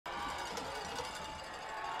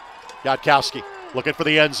Gotkowski looking for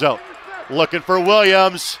the end zone. Looking for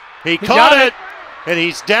Williams. He caught it. And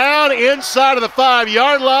he's down inside of the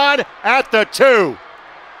 5-yard line at the 2.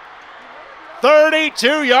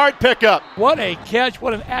 32-yard pickup. What a catch,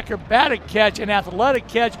 what an acrobatic catch, an athletic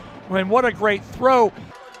catch, and what a great throw.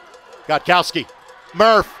 Gotkowski,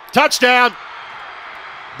 Murff, touchdown.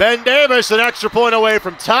 Ben Davis an extra point away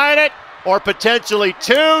from tying it, or potentially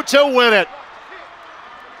 2 to win it.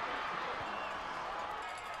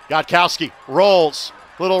 Gotkowski rolls.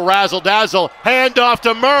 Little razzle-dazzle, handoff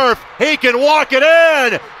to Murff. He can walk it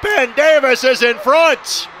in. Ben Davis is in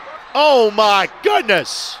front. Oh my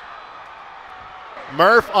goodness.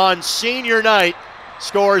 Murff on senior night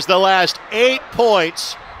scores the last 8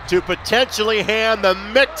 points to potentially hand the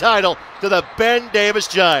MIC title to the Ben Davis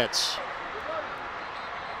Giants.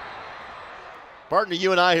 Barton,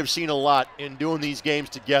 you and I have seen a lot in doing these games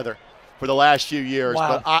together for the last few years,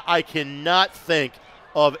 wow. But I cannot think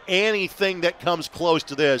of anything that comes close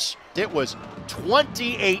to this. It was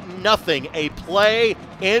 28-0 a play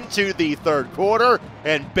into the third quarter,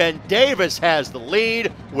 and Ben Davis has the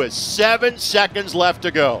lead with 7 seconds left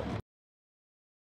to go.